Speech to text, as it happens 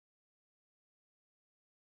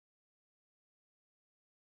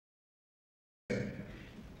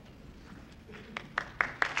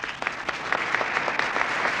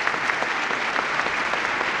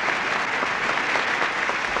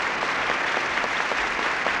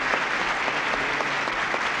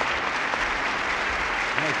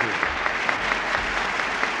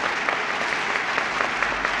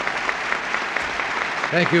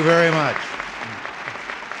Thank you very much.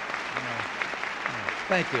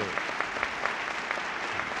 Thank you.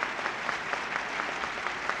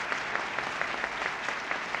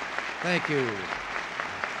 Thank you.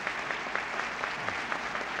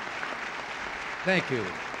 Thank you.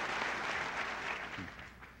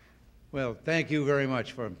 Well, thank you very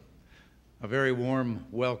much for a very warm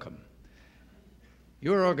welcome.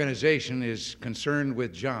 Your organization is concerned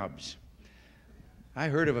with jobs. I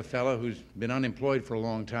heard of a fellow who's been unemployed for a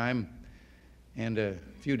long time, and a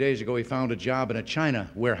few days ago he found a job in a China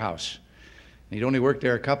warehouse. And he'd only worked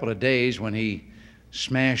there a couple of days when he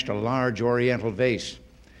smashed a large oriental vase.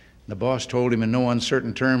 The boss told him in no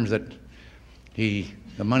uncertain terms that the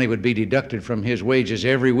money would be deducted from his wages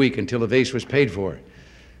every week until the vase was paid for.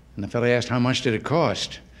 And the fellow asked how much did it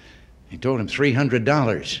cost. He told him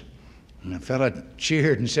 $300. And the fellow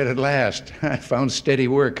cheered and said, "At last, I found steady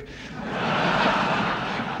work."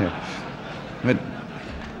 But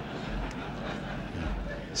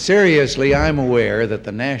seriously, I'm aware that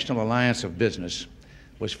the National Alliance of Business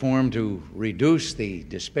was formed to reduce the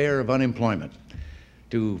despair of unemployment,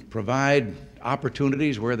 to provide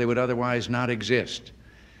opportunities where they would otherwise not exist.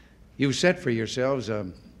 You've set for yourselves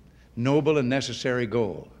a noble and necessary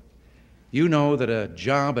goal. You know that a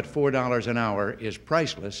job at $4 an hour is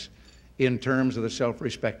priceless in terms of the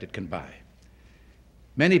self-respect it can buy.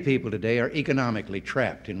 Many people today are economically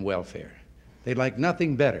trapped in welfare. They'd like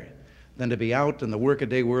nothing better than to be out in the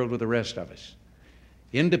workaday world with the rest of us.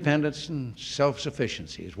 Independence and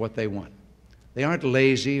self-sufficiency is what they want. They aren't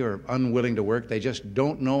lazy or unwilling to work. They just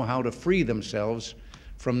don't know how to free themselves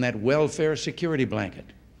from that welfare security blanket.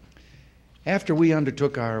 After we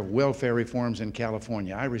undertook our welfare reforms in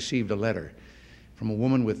California, I received a letter from a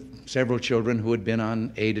woman with several children who had been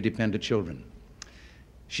on aid to dependent children.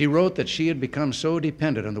 She wrote that she had become so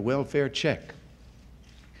dependent on the welfare check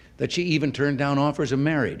that she even turned down offers of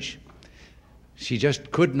marriage. She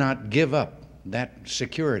just could not give up that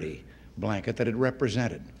security blanket that it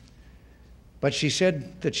represented. But she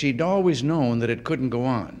said that she'd always known that it couldn't go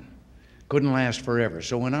on, couldn't last forever.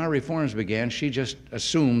 So when our reforms began, she just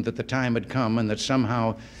assumed that the time had come and that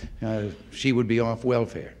somehow she would be off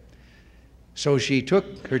welfare. So she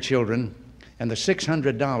took her children and the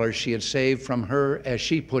 $600 she had saved from her, as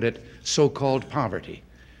she put it, so-called poverty,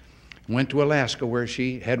 went to Alaska where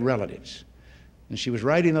she had relatives. And she was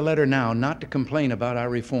writing the letter now not to complain about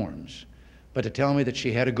our reforms, but to tell me that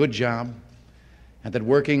she had a good job and that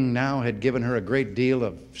working now had given her a great deal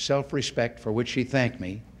of self-respect, for which she thanked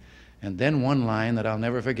me. And then one line that I'll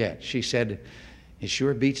never forget. She said, "It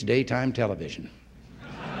sure beats daytime television."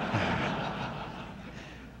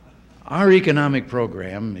 Our economic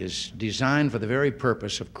program is designed for the very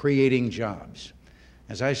purpose of creating jobs.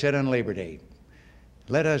 As I said on Labor Day,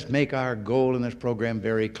 let us make our goal in this program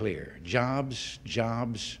very clear. Jobs,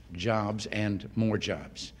 jobs, jobs, and more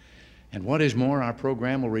jobs. And what is more, our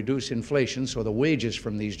program will reduce inflation so the wages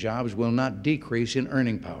from these jobs will not decrease in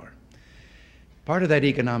earning power. Part of that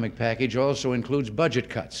economic package also includes budget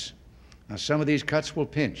cuts. Now, some of these cuts will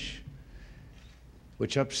pinch,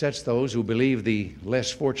 which upsets those who believe the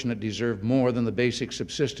less fortunate deserve more than the basic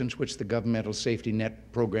subsistence which the governmental safety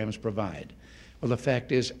net programs provide. Well, the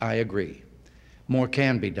fact is, I agree. More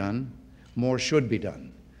can be done, more should be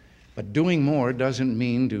done. But doing more doesn't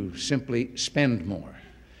mean to simply spend more.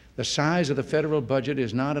 The size of the federal budget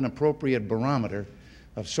is not an appropriate barometer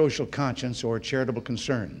of social conscience or charitable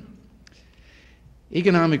concern.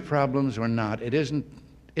 Economic problems or not, isn't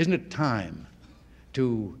it time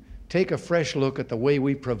to take a fresh look at the way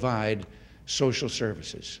we provide social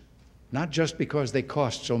services? Not just because they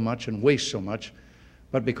cost so much and waste so much,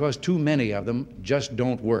 but because too many of them just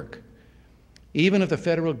don't work. Even if the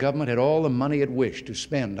federal government had all the money it wished to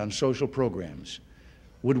spend on social programs,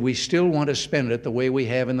 would we still want to spend it the way we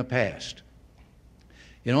have in the past?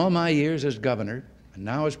 In all my years as governor, and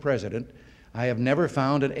now as president, I have never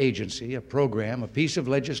found an agency, a program, a piece of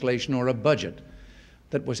legislation, or a budget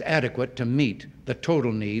that was adequate to meet the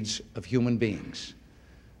total needs of human beings.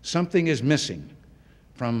 Something is missing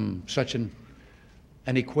from such an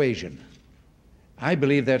equation. I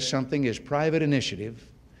believe that something is private initiative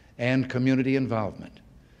and community involvement,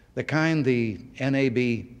 the kind the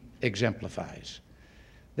NAB exemplifies.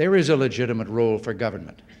 There is a legitimate role for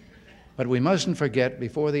government, but we mustn't forget,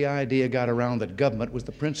 before the idea got around that government was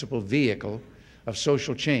the principal vehicle of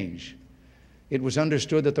social change, it was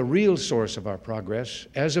understood that the real source of our progress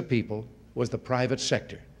as a people was the private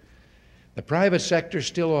sector. The private sector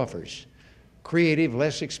still offers creative,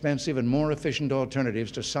 less expensive, and more efficient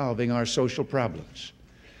alternatives to solving our social problems.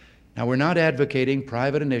 Now, we're not advocating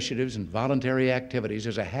private initiatives and voluntary activities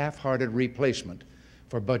as a half-hearted replacement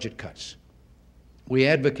for budget cuts. We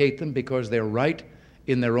advocate them because they're right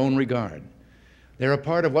in their own regard. They're a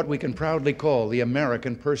part of what we can proudly call the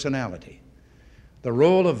American personality. The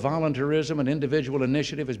role of voluntarism and individual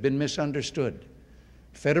initiative has been misunderstood.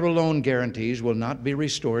 Federal loan guarantees will not be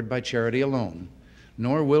restored by charity alone,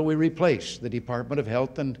 nor will we replace the Department of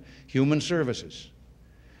Health and Human Services.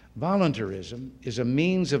 Voluntarism is a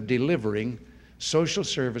means of delivering social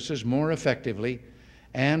services more effectively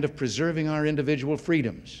and of preserving our individual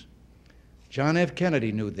freedoms. John F.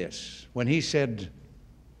 Kennedy knew this when he said,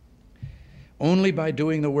 "Only by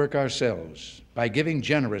doing the work ourselves, by giving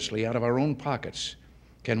generously out of our own pockets,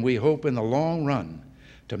 can we hope in the long run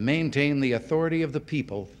to maintain the authority of the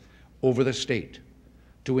people over the state,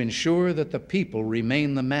 to ensure that the people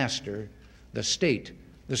remain the master, the state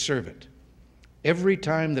the servant." Every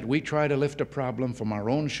time that we try to lift a problem from our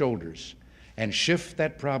own shoulders and shift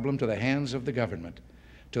that problem to the hands of the government,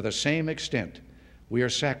 to the same extent, we are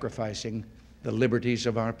sacrificing the liberties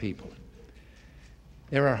of our people.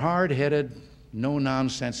 There are hard-headed,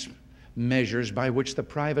 no-nonsense measures by which the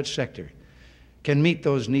private sector can meet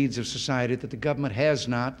those needs of society that the government has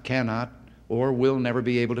not, cannot, or will never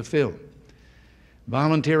be able to fill.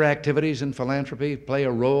 Volunteer activities and philanthropy play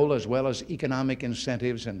a role, as well as economic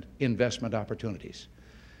incentives and investment opportunities.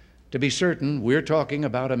 To be certain, we're talking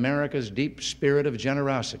about America's deep spirit of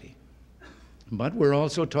generosity. But we're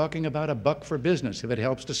also talking about a buck for business if it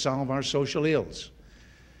helps to solve our social ills.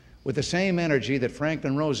 With the same energy that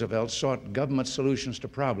Franklin Roosevelt sought government solutions to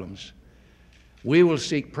problems, we will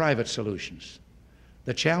seek private solutions.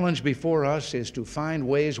 The challenge before us is to find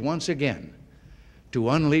ways once again to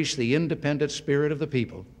unleash the independent spirit of the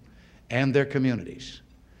people and their communities.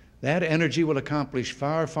 That energy will accomplish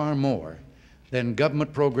far, far more than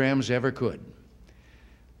government programs ever could.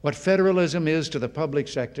 What federalism is to the public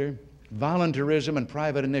sector, voluntarism and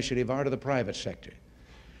private initiative are to the private sector.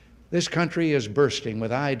 This country is bursting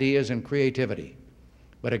with ideas and creativity,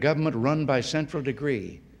 but a government run by central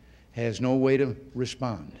degree has no way to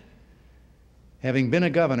respond. Having been a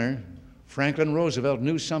governor, Franklin Roosevelt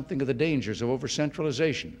knew something of the dangers of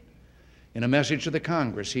over-centralization. In a message to the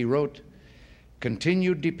Congress, he wrote,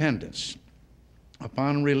 "Continued dependence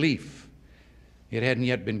upon relief," it hadn't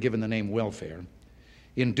yet been given the name welfare,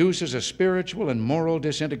 "induces a spiritual and moral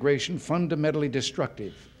disintegration fundamentally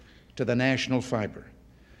destructive to the national fiber.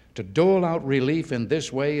 To dole out relief in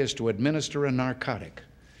this way is to administer a narcotic,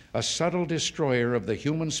 a subtle destroyer of the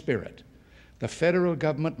human spirit. The federal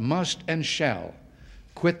government must and shall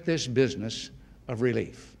quit this business of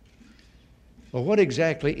relief." Well, what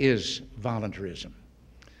exactly is voluntarism?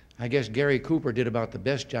 I guess Gary Cooper did about the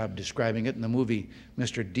best job describing it in the movie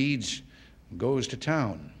Mr. Deeds Goes to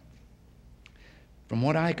Town. "From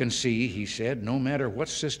what I can see," he said, "no matter what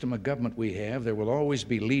system of government we have, there will always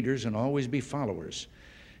be leaders and always be followers.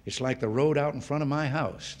 It's like the road out in front of my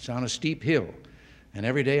house. It's on a steep hill, and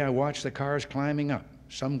every day I watch the cars climbing up.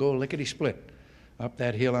 Some go lickety-split up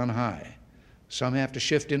that hill on high. Some have to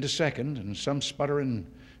shift into second, and some sputter and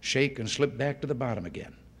shake and slip back to the bottom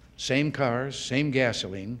again. Same cars, same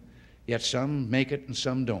gasoline, yet some make it and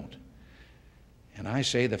some don't. And I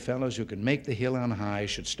say the fellows who can make the hill on high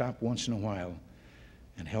should stop once in a while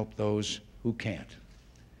and help those who can't."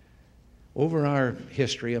 Over our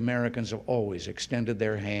history, Americans have always extended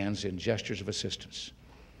their hands in gestures of assistance.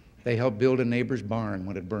 They helped build a neighbor's barn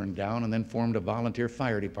when it burned down and then formed a volunteer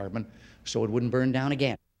fire department so it wouldn't burn down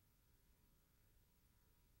again.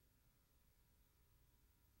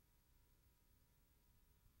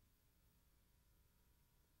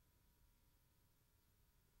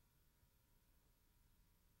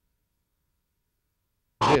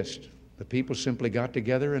 The people simply got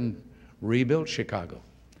together and rebuilt Chicago.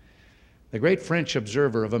 The great French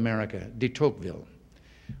observer of America, de Tocqueville,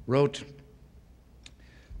 wrote,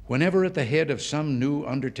 "Whenever at the head of some new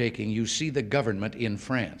undertaking you see the government in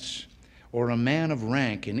France or a man of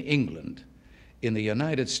rank in England, in the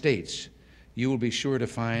United States, you will be sure to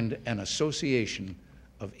find an association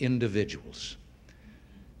of individuals."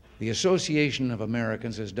 The Association of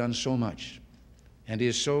Americans has done so much and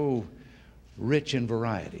is so rich in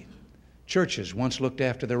variety. Churches once looked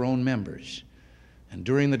after their own members, and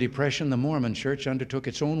during the Depression, the Mormon Church undertook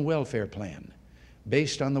its own welfare plan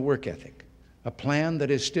based on the work ethic, a plan that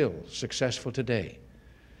is still successful today.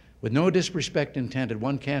 With no disrespect intended,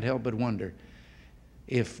 one can't help but wonder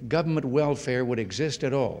if government welfare would exist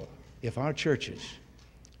at all if our churches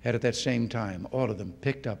had at that same time, all of them,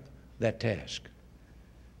 picked up that task.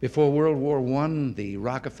 Before World War I, the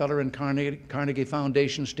Rockefeller and Carnegie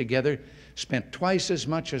Foundations together spent twice as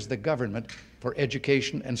much as the government for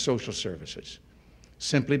education and social services,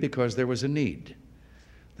 simply because there was a need.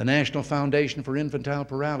 The National Foundation for Infantile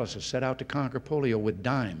Paralysis set out to conquer polio with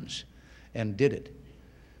dimes and did it.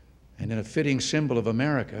 And in a fitting symbol of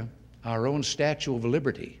America, our own Statue of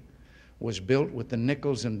Liberty was built with the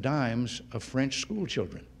nickels and dimes of French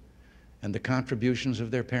schoolchildren and the contributions of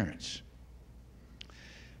their parents.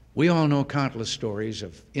 We all know countless stories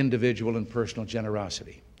of individual and personal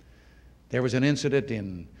generosity. There was an incident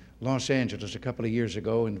in Los Angeles a couple of years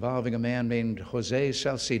ago involving a man named Jose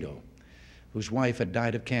Salcido, whose wife had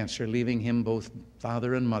died of cancer, leaving him both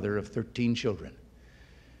father and mother of 13 children.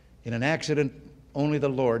 In an accident only the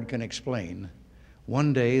Lord can explain,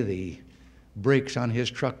 one day the brakes on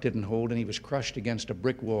his truck didn't hold and he was crushed against a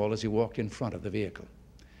brick wall as he walked in front of the vehicle.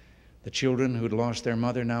 The children who'd lost their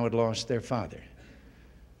mother now had lost their father.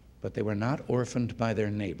 But they were not orphaned by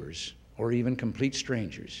their neighbors or even complete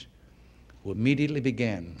strangers, who immediately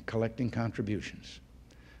began collecting contributions.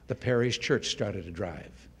 The parish church started a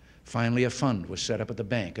drive. Finally, a fund was set up at the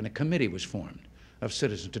bank and a committee was formed of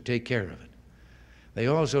citizens to take care of it. They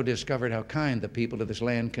also discovered how kind the people of this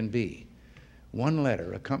land can be. One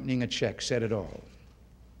letter accompanying a check said it all.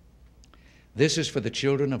 This is for the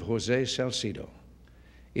children of Jose Salcido.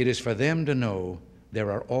 It is for them to know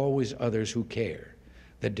there are always others who care,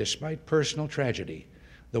 that despite personal tragedy,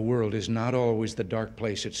 the world is not always the dark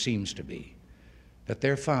place it seems to be, that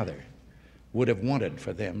their father would have wanted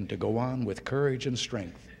for them to go on with courage and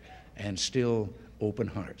strength and still open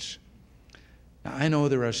hearts. Now, I know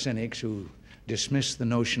there are cynics who dismiss the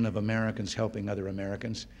notion of Americans helping other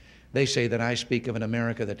Americans. They say that I speak of an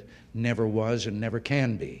America that never was and never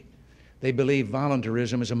can be. They believe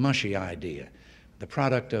voluntarism is a mushy idea, the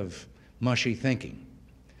product of mushy thinking.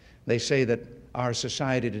 They say that our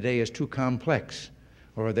society today is too complex,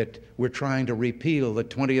 or that we're trying to repeal the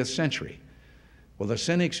 20th century. Well, the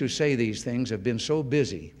cynics who say these things have been so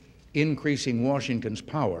busy increasing Washington's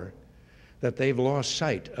power that they've lost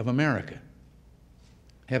sight of America.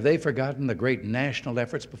 Have they forgotten the great national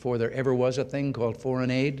efforts before there ever was a thing called foreign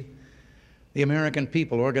aid? The American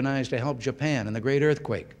people organized to help Japan in the great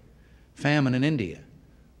earthquake, famine in India,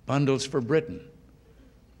 bundles for Britain.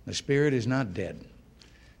 The spirit is not dead.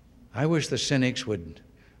 I wish the cynics would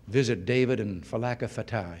visit David and Falaka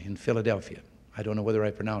Fatah in Philadelphia. I don't know whether I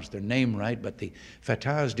pronounced their name right, but the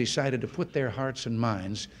Fatahs decided to put their hearts and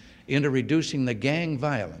minds into reducing the gang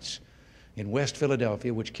violence in West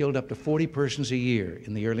Philadelphia, which killed up to 40 persons a year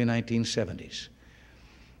in the early 1970s.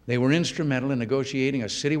 They were instrumental in negotiating a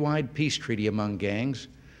citywide peace treaty among gangs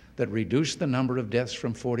that reduced the number of deaths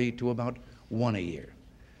from 40 to about 1 a year.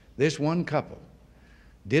 This one couple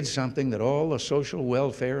did something that all the social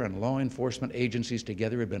welfare and law enforcement agencies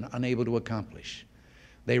together had been unable to accomplish.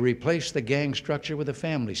 They replaced the gang structure with a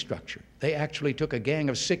family structure. They actually took a gang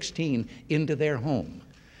of 16 into their home.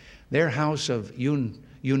 Their house of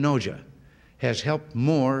Unoja has helped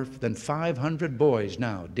more than 500 boys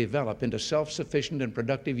now develop into self-sufficient and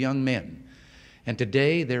productive young men. And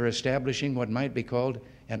today they're establishing what might be called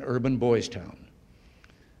an urban boys' town.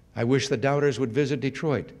 I wish the doubters would visit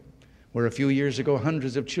Detroit, where a few years ago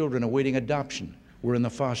hundreds of children awaiting adoption were in the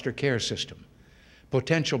foster care system.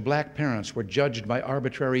 Potential black parents were judged by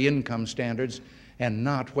arbitrary income standards and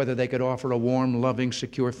not whether they could offer a warm, loving,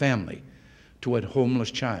 secure family to a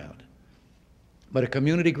homeless child. But a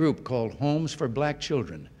community group called Homes for Black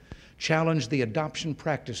Children challenged the adoption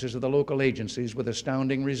practices of the local agencies with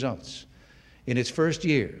astounding results. In its first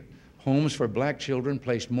year, Homes for Black Children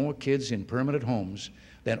placed more kids in permanent homes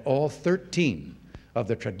than all 13 of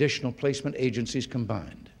the traditional placement agencies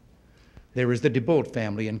combined. There is the DeBolt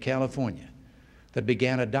family in California that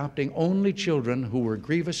began adopting only children who were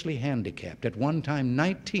grievously handicapped, at one time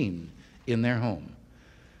 19 in their home.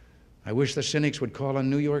 I wish the cynics would call on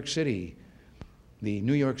New York City, the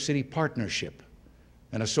New York City Partnership,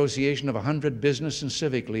 an association of 100 business and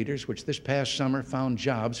civic leaders, which this past summer found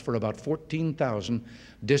jobs for about 14,000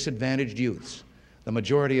 disadvantaged youths, the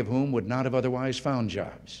majority of whom would not have otherwise found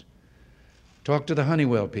jobs. Talk to the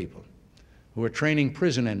Honeywell people, who are training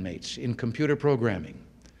prison inmates in computer programming.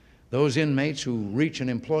 Those inmates who reach an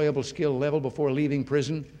employable skill level before leaving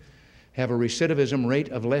prison have a recidivism rate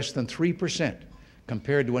of less than 3%,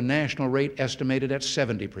 compared to a national rate estimated at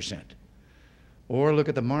 70%. Or look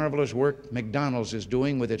at the marvelous work McDonald's is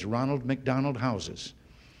doing with its Ronald McDonald houses.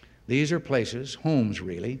 These are places, homes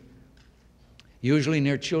really, usually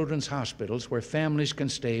near children's hospitals where families can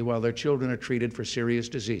stay while their children are treated for serious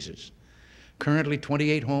diseases. Currently,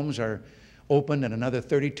 28 homes are open and another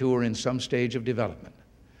 32 are in some stage of development.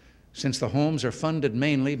 Since the homes are funded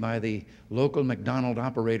mainly by the local McDonald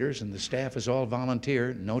operators and the staff is all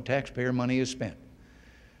volunteer, no taxpayer money is spent.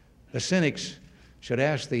 The cynics should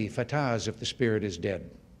ask the Fatahs if the spirit is dead.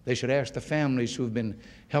 They should ask the families who've been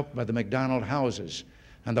helped by the McDonald houses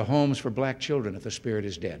and the homes for black children if the spirit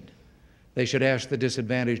is dead. They should ask the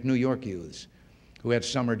disadvantaged New York youths who had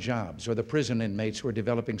summer jobs, or the prison inmates who are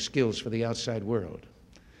developing skills for the outside world.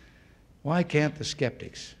 Why can't the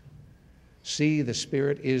skeptics see the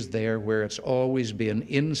spirit is there where it's always been,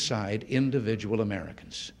 inside individual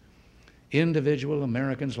Americans? Individual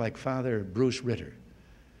Americans like Father Bruce Ritter.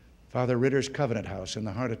 Father Ritter's Covenant House in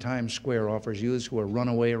the heart of Times Square offers youths who are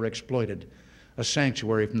runaway or exploited a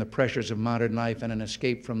sanctuary from the pressures of modern life and an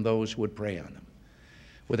escape from those who would prey on them.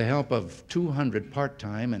 With the help of 200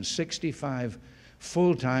 part-time and 65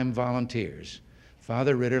 full-time volunteers,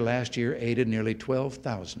 Father Ritter last year aided nearly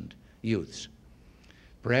 12,000 youths.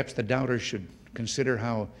 Perhaps the doubters should consider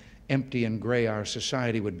how empty and gray our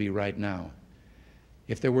society would be right now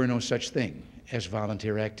if there were no such thing as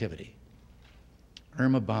volunteer activity.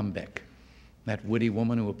 Irma Bombeck, that witty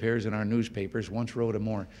woman who appears in our newspapers, once wrote a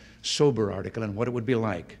more sober article on what it would be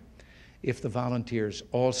like if the volunteers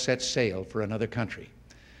all set sail for another country.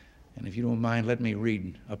 And if you don't mind, let me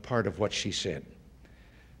read a part of what she said.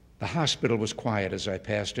 The hospital was quiet as I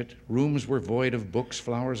passed it. Rooms were void of books,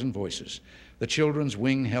 flowers, and voices. The children's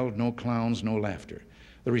wing held no clowns, no laughter.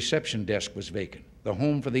 The reception desk was vacant. The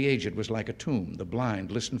home for the aged was like a tomb. The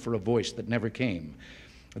blind listened for a voice that never came.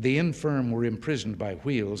 The infirm were imprisoned by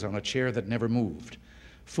wheels on a chair that never moved.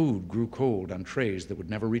 Food grew cold on trays that would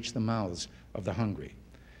never reach the mouths of the hungry.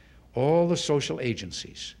 All the social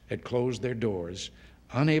agencies had closed their doors,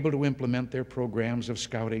 unable to implement their programs of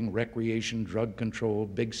scouting, recreation, drug control,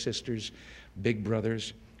 big sisters, big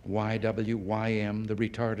brothers, YW, YM, the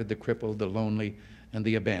retarded, the crippled, the lonely, and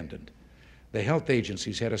the abandoned. The health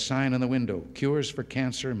agencies had a sign on the window: cures for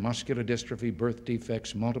cancer, muscular dystrophy, birth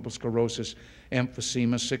defects, multiple sclerosis,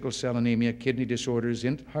 emphysema, sickle cell anemia, kidney disorders,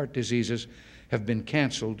 heart diseases have been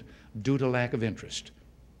canceled due to lack of interest.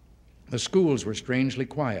 The schools were strangely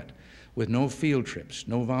quiet, with no field trips,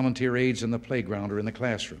 no volunteer aides in the playground or in the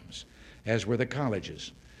classrooms, as were the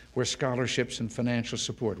colleges, where scholarships and financial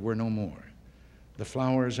support were no more. The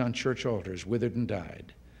flowers on church altars withered and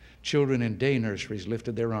died. Children in day nurseries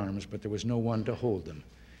lifted their arms, but there was no one to hold them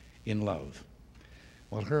in love.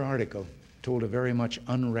 Well, her article told a very much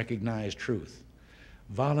unrecognized truth.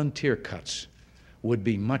 Volunteer cuts would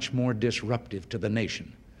be much more disruptive to the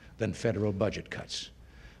nation than federal budget cuts.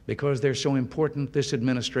 Because they're so important, this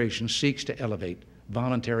administration seeks to elevate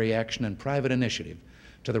voluntary action and private initiative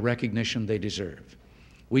to the recognition they deserve.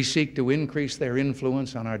 We seek to increase their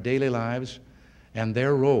influence on our daily lives and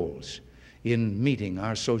their roles in meeting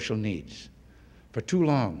our social needs. For too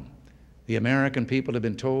long, the American people have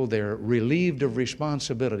been told they're relieved of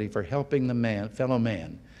responsibility for helping the fellow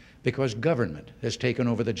man because government has taken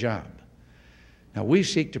over the job. Now, we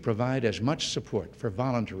seek to provide as much support for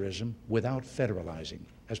volunteerism without federalizing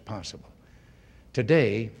as possible.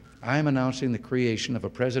 Today, I'm announcing the creation of a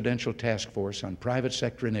presidential task force on private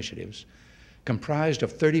sector initiatives comprised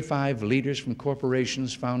of 35 leaders from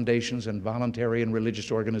corporations, foundations, and voluntary and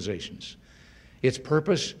religious organizations. Its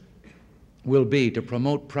purpose will be to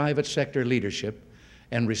promote private sector leadership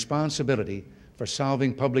and responsibility for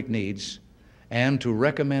solving public needs and to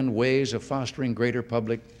recommend ways of fostering greater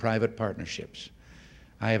public-private partnerships.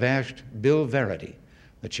 I have asked Bill Verity,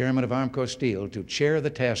 the chairman of Armco Steel, to chair the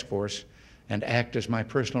task force and act as my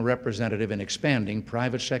personal representative in expanding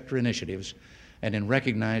private sector initiatives and in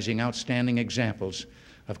recognizing outstanding examples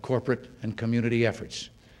of corporate and community efforts.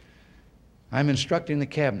 I'm instructing the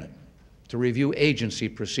Cabinet to review agency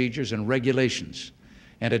procedures and regulations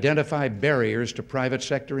and identify barriers to private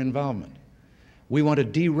sector involvement. We want to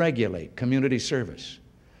deregulate community service.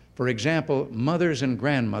 For example, mothers and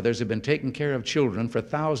grandmothers have been taking care of children for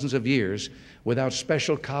thousands of years without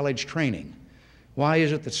special college training. Why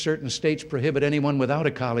is it that certain states prohibit anyone without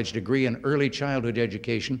a college degree in early childhood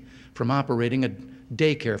education from operating a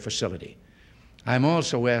daycare facility? I'm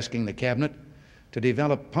also asking the Cabinet to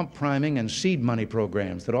develop pump priming and seed money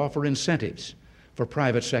programs that offer incentives for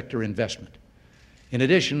private sector investment. In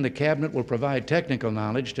addition, the Cabinet will provide technical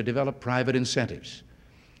knowledge to develop private incentives.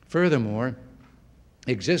 Furthermore,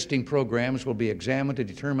 existing programs will be examined to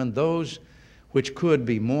determine those which could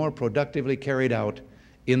be more productively carried out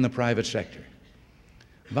in the private sector.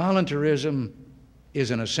 Volunteerism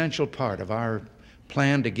is an essential part of our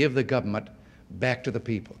plan to give the government back to the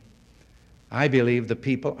people. I believe the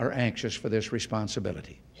people are anxious for this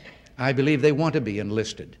responsibility. I believe they want to be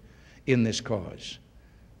enlisted in this cause.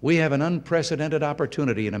 We have an unprecedented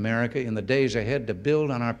opportunity in America in the days ahead to build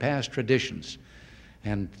on our past traditions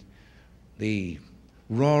and the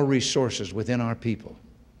raw resources within our people.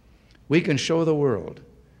 We can show the world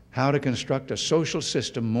how to construct a social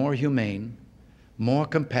system more humane, more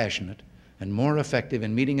compassionate, and more effective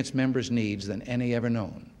in meeting its members' needs than any ever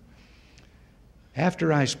known.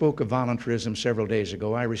 After I spoke of volunteerism several days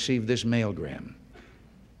ago, I received this mailgram.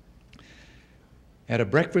 At a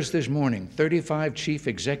breakfast this morning, 35 chief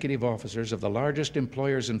executive officers of the largest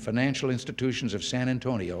employers and financial institutions of San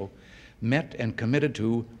Antonio met and committed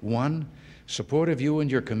to, 1, support of you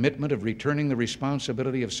and your commitment of returning the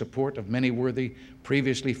responsibility of support of many worthy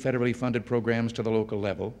previously federally funded programs to the local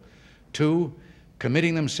level. 2,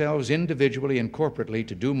 committing themselves individually and corporately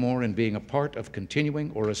to do more in being a part of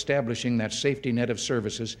continuing or establishing that safety net of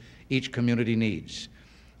services each community needs.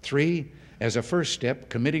 3, as a first step,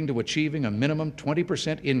 committing to achieving a minimum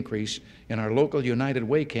 20% increase in our local United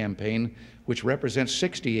Way campaign, which represents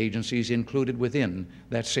 60 agencies included within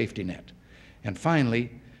that safety net. And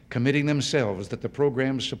finally, committing themselves that the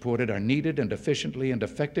programs supported are needed and efficiently and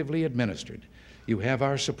effectively administered. You have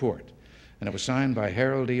our support. And it was signed by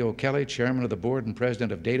Harold E. O'Kelly, Chairman of the Board and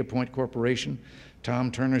President of Data Point Corporation,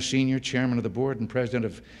 Tom Turner, Sr., Chairman of the Board and President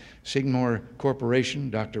of Sigmore Corporation,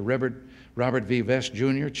 Dr. Robert V. Vest,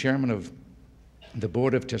 Jr., Chairman of the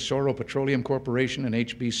Board of Tesoro Petroleum Corporation, and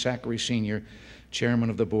H.B. Zachary, Sr., Chairman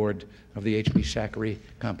of the Board of the H.B. Zachary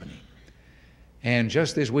Company. And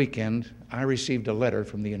just this weekend, I received a letter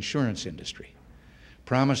from the insurance industry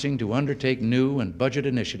promising to undertake new and budget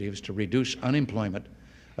initiatives to reduce unemployment,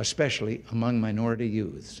 especially among minority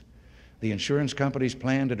youths. The insurance companies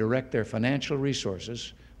plan to direct their financial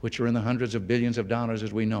resources, which are in the hundreds of billions of dollars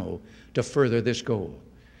as we know, to further this goal.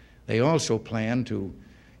 They also plan to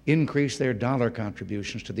increase their dollar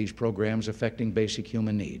contributions to these programs affecting basic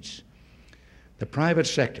human needs. The private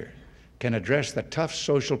sector can address the tough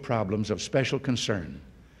social problems of special concern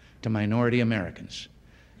to minority Americans,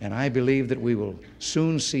 and I believe that we will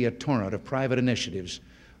soon see a torrent of private initiatives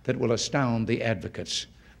that will astound the advocates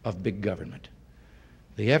of big government.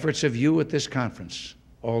 The efforts of you at this conference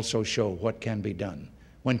also show what can be done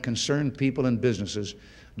when concerned people and businesses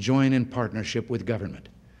join in partnership with government.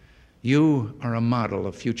 You are a model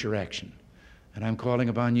of future action, and I'm calling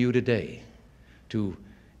upon you today to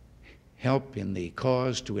help in the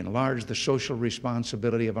cause to enlarge the social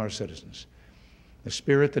responsibility of our citizens. The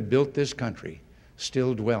spirit that built this country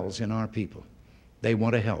still dwells in our people. They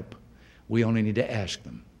want to help. We only need to ask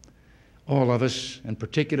them. All of us, and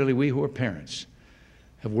particularly we who are parents,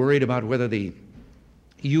 have worried about whether the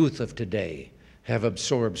youth of today have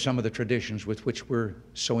absorbed some of the traditions with which we're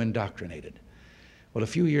so indoctrinated. Well, a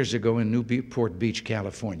few years ago in Newport Beach,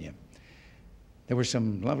 California, there were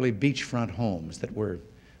some lovely beachfront homes that were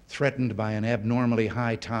threatened by an abnormally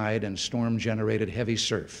high tide and storm-generated heavy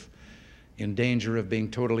surf, in danger of being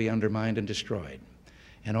totally undermined and destroyed.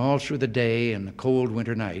 And all through the day and the cold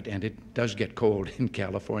winter night, and it does get cold in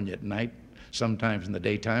California at night, sometimes in the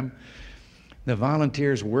daytime, the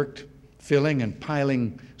volunteers worked filling and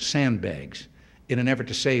piling sandbags in an effort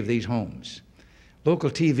to save these homes.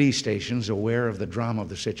 Local TV stations, aware of the drama of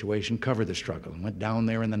the situation, covered the struggle and went down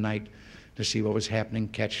there in the night to see what was happening,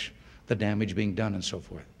 catch the damage being done and so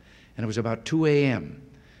forth. And it was about 2 a.m.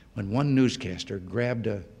 when one newscaster grabbed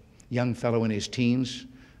a young fellow in his teens,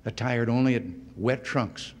 attired only in wet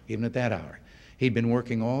trunks, even at that hour. He'd been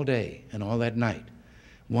working all day and all that night,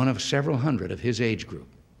 one of several hundred of his age group.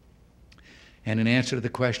 And in answer to the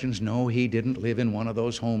questions, no, he didn't live in one of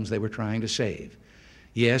those homes they were trying to save.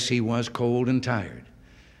 Yes, he was cold and tired.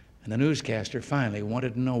 And the newscaster finally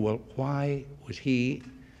wanted to know, well, why was he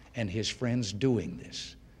and his friends doing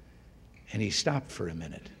this? And he stopped for a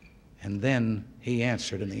minute. And then he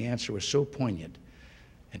answered, and the answer was so poignant.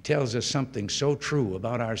 It tells us something so true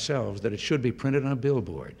about ourselves that it should be printed on a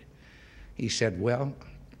billboard. He said, well,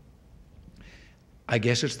 I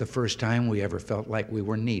guess it's the first time we ever felt like we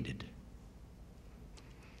were needed.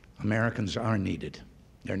 Americans are needed.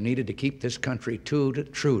 They're needed to keep this country true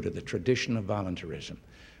to the tradition of voluntarism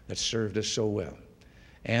that served us so well.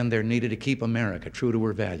 And they're needed to keep America true to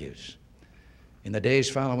her values. In the days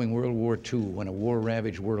following World War II, when a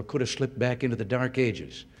war-ravaged world could have slipped back into the Dark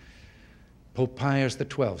Ages, Pope Pius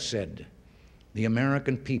XII said, "The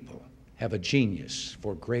American people have a genius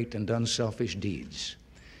for great and unselfish deeds.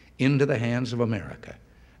 Into the hands of America,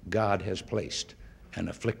 God has placed an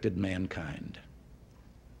afflicted mankind."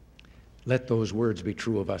 Let those words be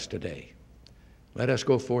true of us today. Let us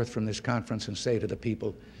go forth from this conference and say to the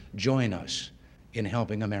people, join us in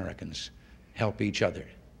helping Americans help each other.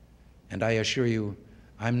 And I assure you,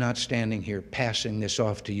 I'm not standing here passing this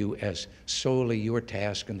off to you as solely your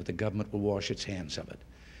task and that the government will wash its hands of it.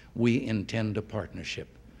 We intend a partnership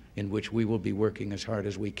in which we will be working as hard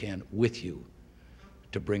as we can with you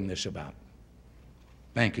to bring this about.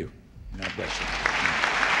 Thank you. God bless you.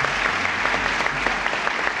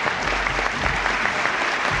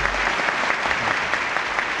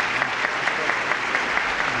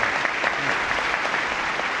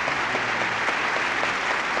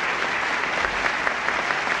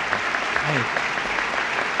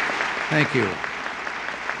 Thank you.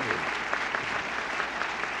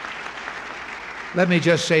 Let me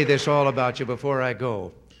just say this all about you before I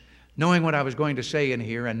go. Knowing what I was going to say in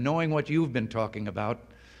here and knowing what you've been talking about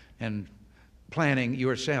and planning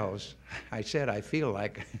yourselves, I said I feel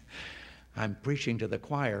like I'm preaching to the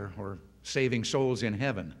choir or saving souls in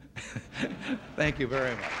heaven. Thank you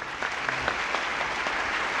very much.